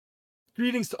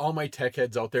Greetings to all my tech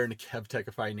heads out there in the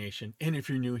KevTechify nation, and if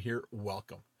you're new here,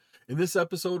 welcome. In this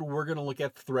episode, we're going to look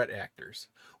at threat actors.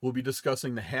 We'll be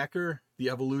discussing the hacker, the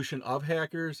evolution of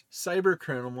hackers, cyber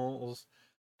criminals,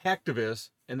 hacktivists,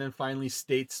 and then finally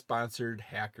state-sponsored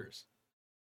hackers.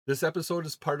 This episode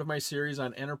is part of my series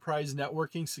on enterprise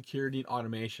networking, security, and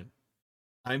automation.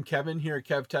 I'm Kevin here at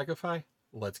KevTechify.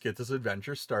 Let's get this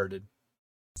adventure started.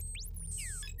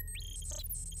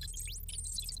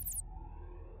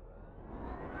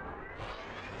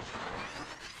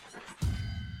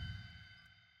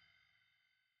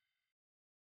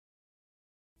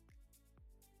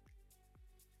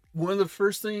 One of the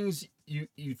first things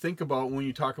you think about when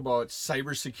you talk about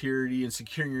cybersecurity and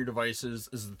securing your devices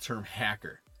is the term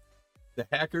hacker. The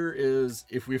hacker is,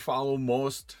 if we follow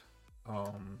most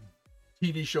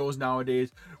TV shows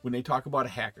nowadays, when they talk about a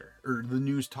hacker or the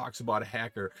news talks about a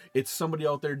hacker, it's somebody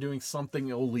out there doing something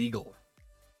illegal.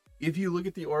 If you look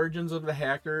at the origins of the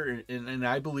hacker, and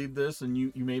I believe this, and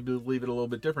you may believe it a little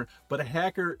bit different, but a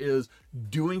hacker is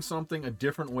doing something a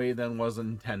different way than was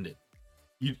intended.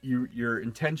 Your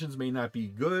intentions may not be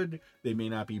good, they may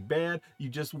not be bad, you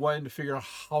just wanted to figure out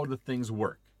how the things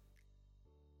work.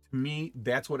 To me,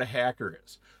 that's what a hacker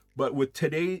is. But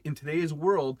in today's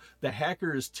world, the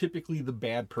hacker is typically the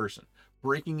bad person,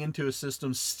 breaking into a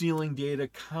system, stealing data,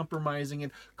 compromising it,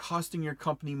 costing your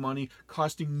company money,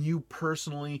 costing you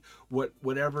personally,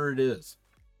 whatever it is.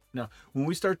 Now, when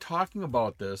we start talking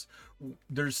about this,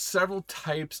 there's several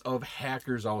types of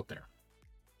hackers out there.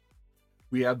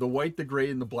 We have the white, the gray,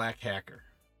 and the black hacker.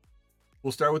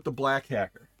 We'll start with the black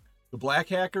hacker. The black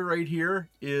hacker right here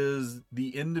is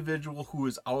the individual who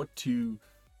is out to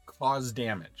cause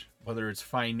damage, whether it's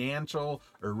financial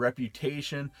or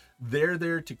reputation. They're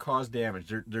there to cause damage.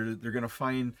 They're going to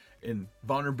find a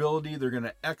vulnerability. They're going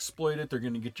to exploit it. They're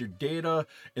going to get your data,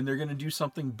 and they're going to do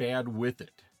something bad with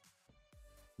it.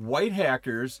 White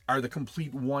hackers are the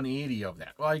complete 180 of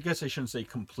that. Well, I guess I shouldn't say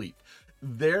complete.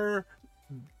 They're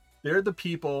the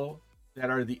people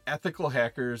that are the ethical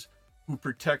hackers who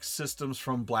protect systems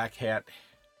from black hat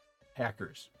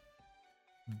hackers.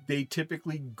 They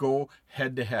typically go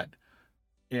head to head.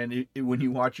 And when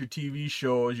you watch your TV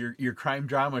shows, your crime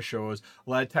drama shows, a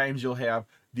lot of times you'll have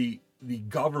the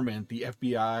government, the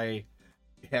FBI,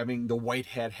 having the white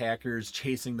hat hackers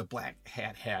chasing the black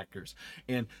hat hackers,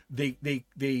 and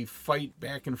they fight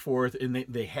back and forth, and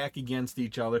they hack against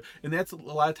each other, and that's a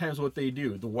lot of times what they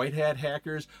do. The white hat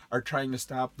hackers are trying to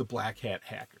stop the black hat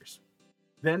hackers.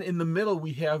 Then in the middle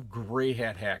we have gray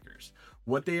hat hackers.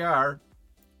 What they are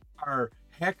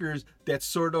hackers that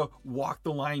sort of walk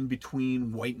the line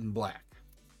between white and black.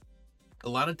 A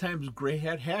lot of times gray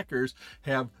hat hackers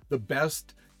have the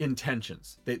best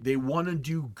intentions. They want to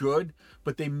do good,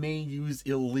 but they may use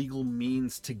illegal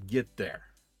means to get there.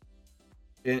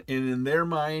 And in their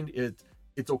mind,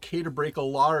 it's okay to break a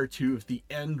law or two if the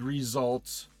end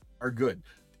results are good,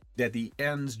 that the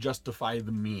ends justify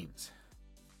the means.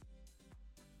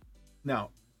 Now,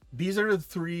 these are the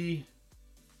three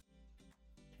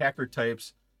hacker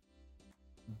types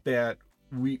that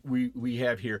we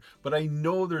have here, but I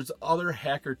know there's other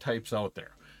hacker types out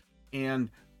there,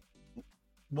 and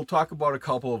we'll talk about a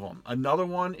couple of them. Another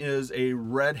one is a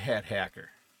red hat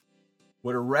hacker.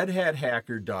 What a red hat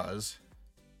hacker does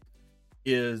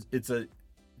is it's a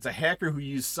hacker who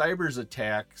uses cyber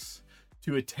attacks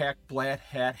to attack black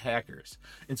hat hackers.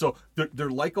 And so they're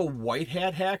like a white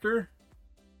hat hacker,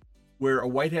 where a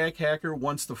white hat hacker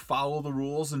wants to follow the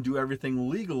rules and do everything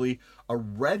legally. A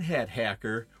red hat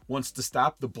hacker wants to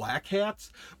stop the black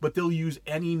hats, but they'll use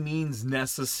any means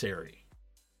necessary.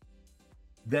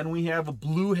 Then we have a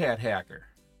blue hat hacker.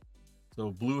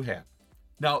 So blue hat.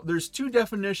 Now, there's two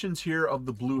definitions here of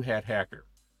the blue hat hacker.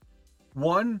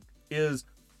 One is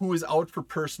who is out for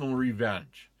personal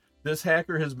revenge. This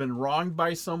hacker has been wronged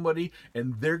by somebody,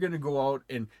 and they're going to go out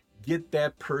and get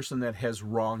that person that has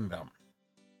wronged them.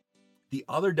 The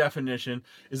other definition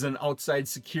is an outside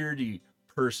security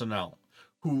personnel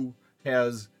who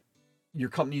has your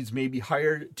companies maybe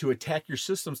hired to attack your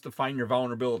systems to find your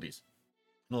vulnerabilities.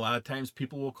 And a lot of times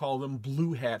people will call them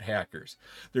blue hat hackers.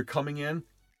 They're coming in,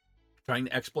 trying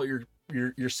to exploit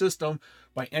your system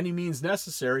by any means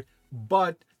necessary,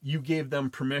 but you gave them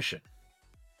permission.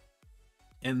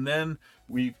 And then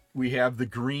we have the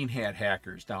green hat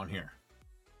hackers down here.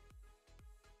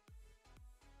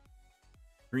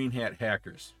 Green hat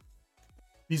hackers.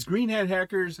 These green hat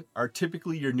hackers are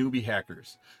typically your newbie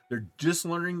hackers. They're just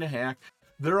learning to hack.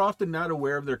 They're often not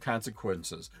aware of their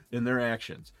consequences in their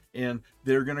actions, and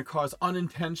they're going to cause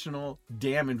unintentional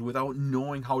damage without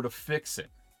knowing how to fix it.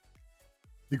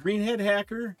 The green hat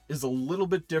hacker is a little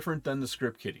bit different than the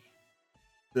script kiddie.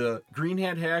 The green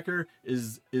hat hacker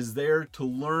is there to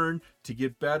learn, to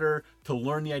get better, to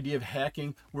learn the idea of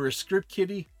hacking, where a script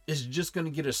kiddie is just going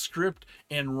to get a script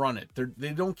and run it.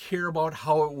 They don't care about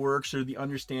how it works or the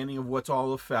understanding of what's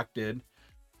all affected.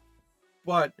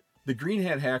 But the green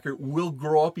hat hacker will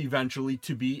grow up eventually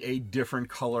to be a different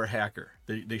color hacker.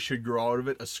 They should grow out of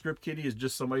it. A script kiddie is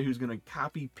just somebody who's going to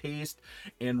copy, paste,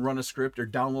 and run a script or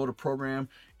download a program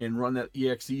and run that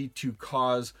exe to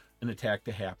cause an attack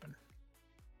to happen.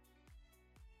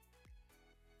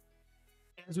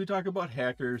 As we talk about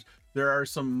hackers, there are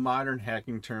some modern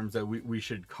hacking terms that we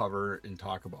should cover and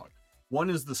talk about. One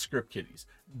is the script kiddies.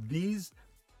 These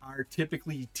are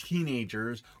typically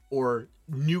teenagers or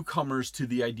newcomers to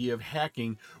the idea of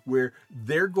hacking, where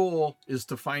their goal is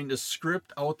to find a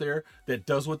script out there that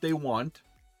does what they want.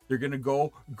 They're going to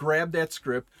go grab that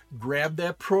script, grab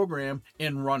that program,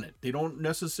 and run it. They don't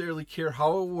necessarily care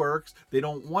how it works. They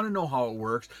don't want to know how it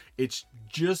works. It's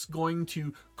just going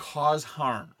to cause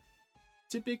harm.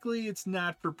 Typically, it's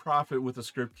not for profit with a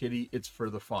script kiddie, it's for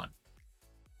the fun.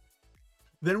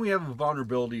 Then we have a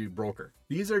vulnerability broker.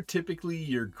 These are typically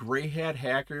your gray hat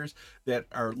hackers that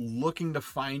are looking to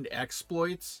find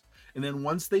exploits. And then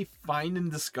once they find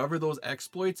and discover those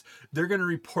exploits, they're going to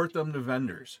report them to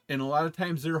vendors. And a lot of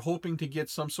times they're hoping to get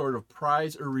some sort of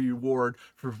prize or reward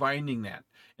for finding that.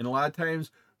 And a lot of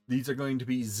times these are going to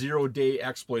be 0-day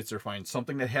exploits they're finding,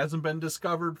 something that hasn't been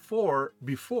discovered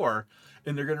before,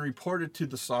 and they're going to report it to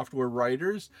the software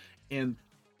writers, and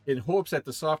in hopes that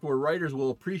the software writers will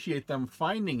appreciate them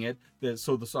finding it,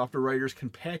 so the software writers can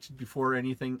patch it before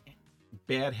anything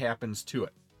bad happens to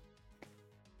it.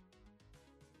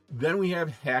 Then we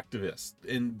have hacktivists,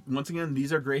 and once again,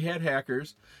 these are gray hat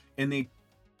hackers, and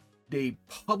they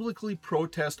publicly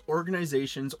protest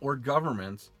organizations or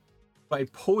governments by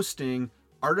posting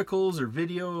articles or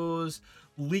videos,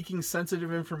 leaking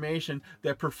sensitive information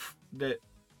that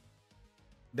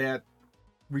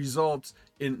results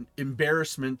in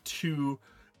embarrassment to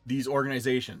these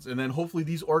organizations. And then hopefully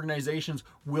these organizations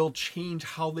will change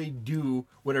how they do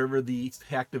whatever these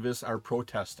hacktivists are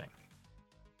protesting.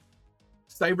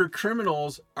 Cyber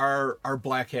criminals are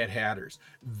black hat hackers.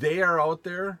 They are out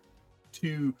there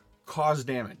to cause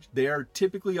damage. They are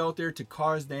typically out there to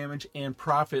cause damage and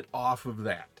profit off of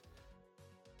that.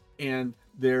 And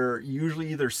they're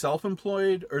usually either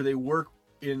self-employed or they work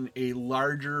in a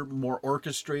larger, more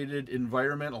orchestrated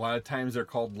environment. A lot of times they're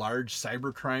called large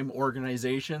cybercrime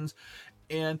organizations,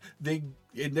 and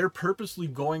they're purposely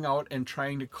going out and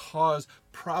trying to cause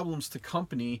problems to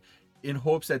company in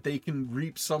hopes that they can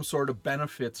reap some sort of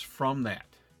benefits from that.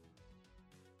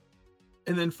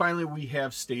 And then finally we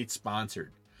have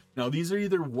state-sponsored. Now these are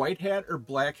either white hat or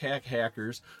black hat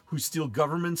hackers who steal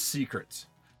government secrets.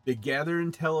 They gather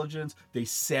intelligence, they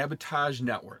sabotage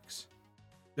networks.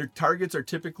 Their targets are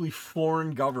typically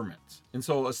foreign governments. And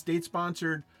so a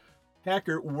state-sponsored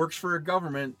hacker works for a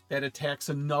government that attacks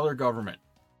another government.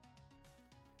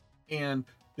 And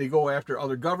they go after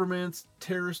other governments,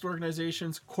 terrorist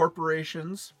organizations,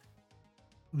 corporations.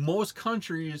 Most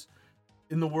countries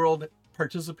in the world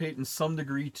participate in some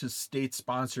degree to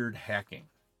state-sponsored hacking.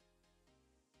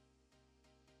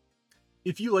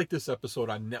 If you like this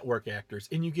episode on network actors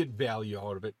and you get value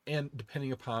out of it, and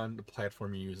depending upon the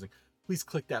platform you're using, please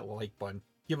click that like button,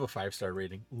 give a 5-star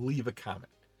rating, leave a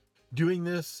comment. Doing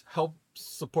this helps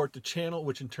support the channel,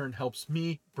 which in turn helps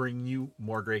me bring you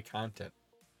more great content.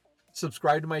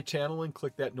 Subscribe to my channel and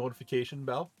click that notification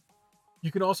bell.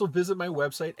 You can also visit my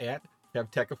website at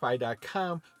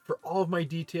KevTechify.com for all of my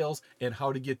details and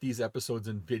how to get these episodes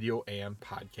in video and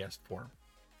podcast form.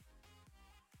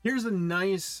 Here's a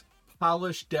nice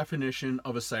polished definition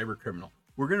of a cyber criminal.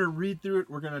 We're going to read through it.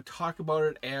 We're going to talk about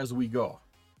it as we go.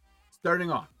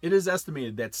 Starting off, it is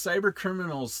estimated that cyber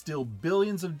criminals steal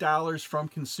billions of dollars from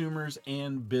consumers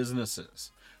and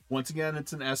businesses. Once again,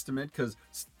 it's an estimate because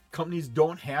companies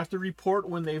don't have to report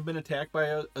when they've been attacked by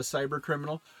a cyber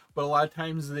criminal, but a lot of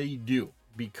times they do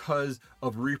because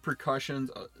of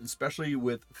repercussions, especially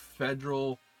with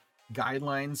federal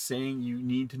guidelines saying you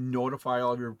need to notify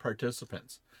all of your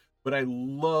participants. But I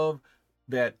love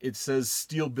that it says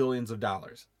steal billions of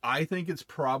dollars. I think it's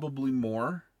probably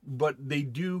more, but they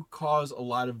do cause a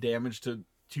lot of damage to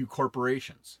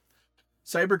corporations.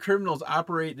 Cyber criminals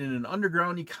operate in an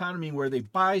underground economy where they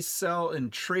buy, sell,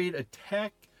 and trade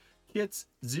attack kits,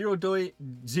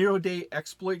 zero-day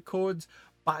exploit codes,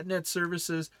 botnet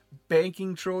services,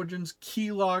 banking trojans,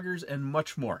 keyloggers, and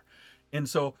much more. And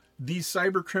so these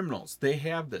cyber criminals, they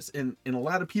have this, and a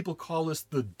lot of people call this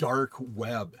the dark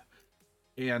web.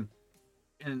 And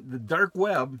the dark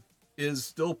web is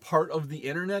still part of the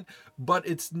internet, but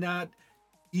it's not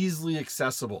easily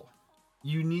accessible.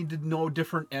 You need to know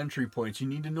different entry points. You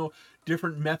need to know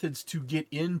different methods to get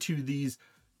into these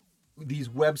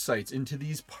websites, into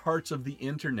these parts of the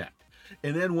internet.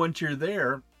 And then once you're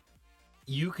there,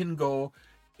 you can go,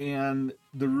 and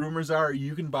the rumors are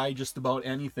you can buy just about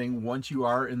anything once you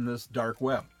are in this dark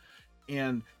web.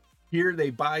 And here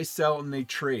they buy, sell, and they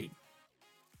trade.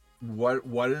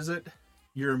 What is it?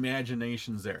 Your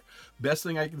imagination's there. Best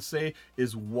thing I can say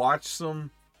is watch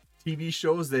some TV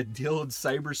shows that deal with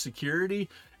cybersecurity,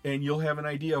 and you'll have an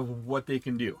idea of what they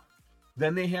can do.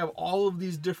 Then they have all of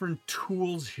these different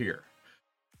tools here.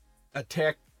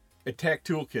 Attack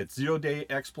toolkits, zero-day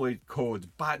exploit codes,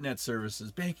 botnet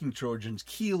services, banking trojans,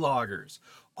 keyloggers,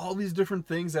 all these different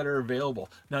things that are available.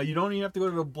 Now, you don't even have to go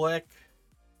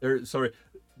to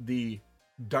the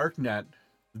dark net,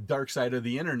 the dark side of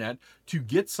the internet, to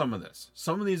get some of this.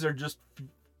 Some of these are just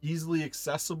easily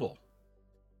accessible.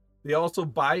 They also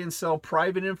buy and sell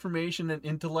private information and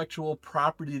intellectual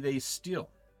property they steal.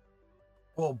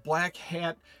 Well, black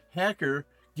hat hacker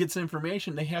gets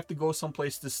information, they have to go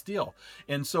someplace to steal.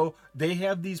 And so they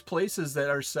have these places that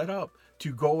are set up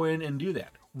to go in and do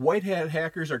that. White hat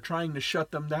hackers are trying to shut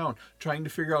them down, trying to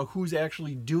figure out who's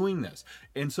actually doing this.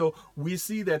 And so we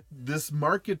see that this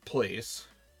marketplace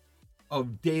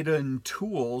of data and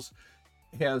tools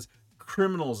has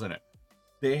criminals in it.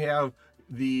 They have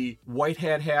the white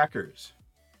hat hackers,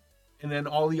 and then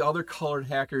all the other colored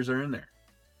hackers are in there.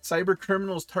 Cyber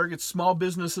criminals target small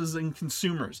businesses and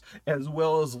consumers, as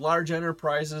well as large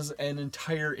enterprises and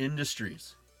entire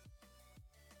industries.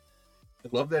 I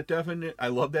love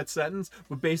that sentence,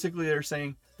 but basically they're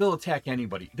saying they'll attack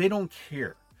anybody. They don't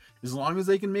care. As long as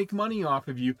they can make money off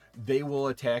of you, they will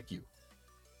attack you.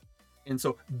 And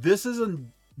so this is a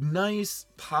nice,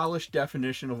 polished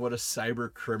definition of what a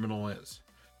cyber criminal is.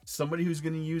 Somebody who's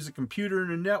going to use a computer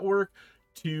and a network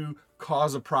to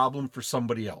cause a problem for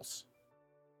somebody else.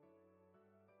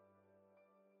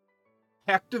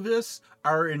 Hacktivists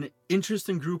are an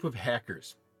interesting group of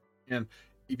hackers. And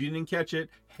if you didn't catch it,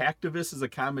 hacktivist is a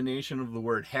combination of the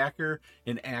word hacker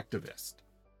and activist.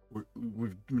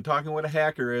 We've been talking what a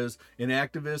hacker is. An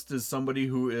activist is somebody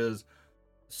who is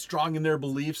strong in their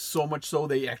beliefs, so much so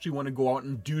they actually want to go out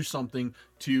and do something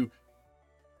to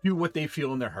do what they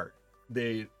feel in their heart.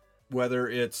 Whether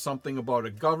it's something about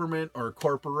a government or a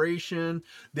corporation,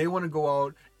 they want to go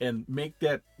out and make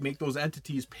those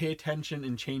entities pay attention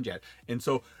and change that. And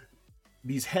so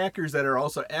these hackers that are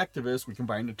also activists, we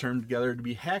combine the term together to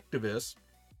be hacktivists,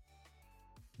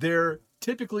 they're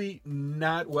typically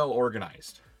not well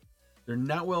organized. They're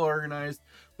not well organized,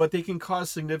 but they can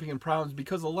cause significant problems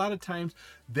because a lot of times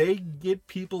they get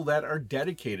people that are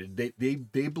dedicated.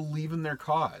 They believe in their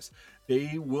cause.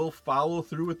 They will follow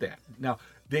through with that. Now,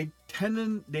 they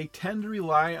tend to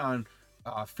rely on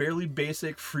fairly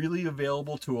basic, freely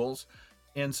available tools,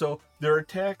 and so their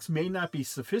attacks may not be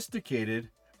sophisticated,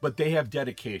 but they have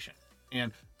dedication.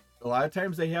 And a lot of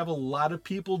times they have a lot of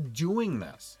people doing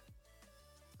this.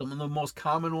 Some of the most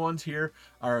common ones here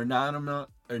are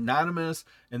Anonymous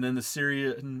and then the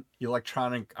Syrian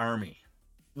Electronic Army.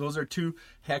 Those are two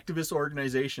hacktivist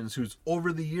organizations who's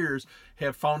over the years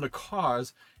have found a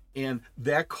cause, and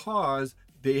that cause,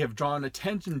 they have drawn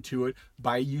attention to it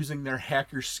by using their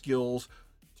hacker skills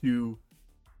to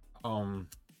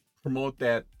promote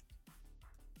that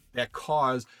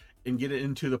cause and get it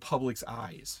into the public's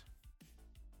eyes.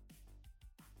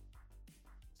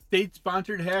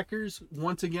 State-sponsored hackers,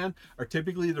 once again, are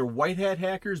typically either white hat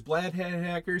hackers, black hat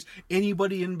hackers,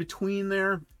 anybody in between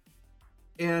there.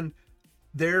 And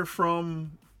they're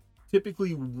from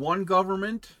typically one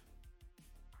government.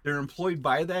 They're employed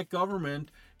by that government,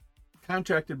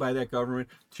 contracted by that government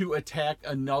to attack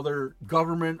another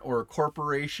government or a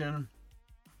corporation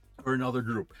or another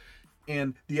group.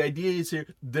 And the idea is here,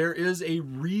 there is a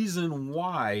reason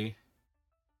why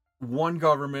one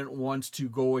government wants to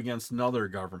go against another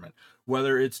government,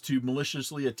 whether it's to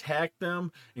maliciously attack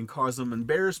them and cause them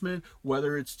embarrassment,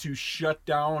 whether it's to shut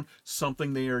down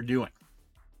something they are doing.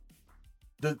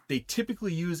 They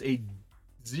typically use a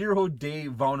 0-day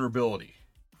vulnerability.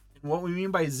 And what we mean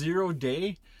by 0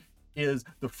 day is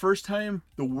the first time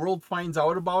the world finds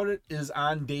out about it is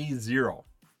on day 0.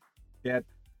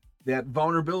 That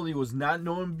vulnerability was not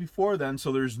known before then,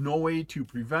 so there's no way to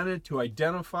prevent it, to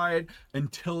identify it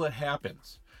until it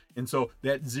happens. And so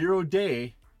that 0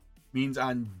 day means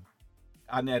on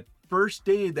that first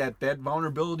day that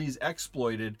vulnerability is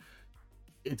exploited,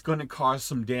 it's going to cause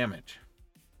some damage.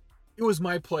 It was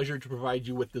my pleasure to provide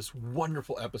you with this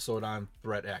wonderful episode on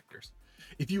threat actors.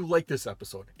 If you like this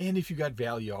episode, and if you got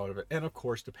value out of it, and of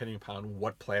course, depending upon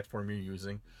what platform you're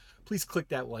using, please click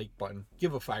that like button,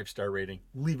 give a 5-star rating,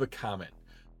 leave a comment.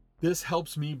 This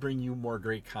helps me bring you more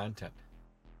great content.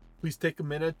 Please take a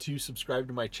minute to subscribe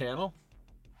to my channel.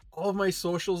 All of my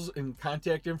socials and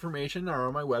contact information are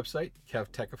on my website,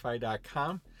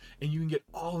 KevTechify.com, and you can get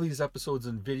all these episodes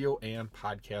in video and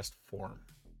podcast form.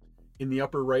 In the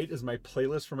upper right is my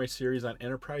playlist for my series on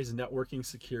enterprise networking,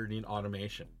 security, and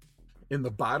automation. In the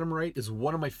bottom right is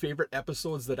one of my favorite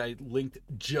episodes that I linked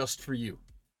just for you.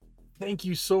 Thank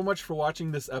you so much for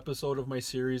watching this episode of my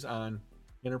series on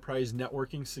enterprise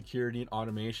networking, security, and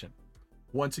automation.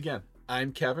 Once again,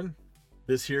 I'm Kevin.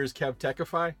 This here is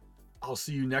KevTechify. I'll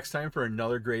see you next time for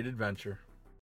another great adventure.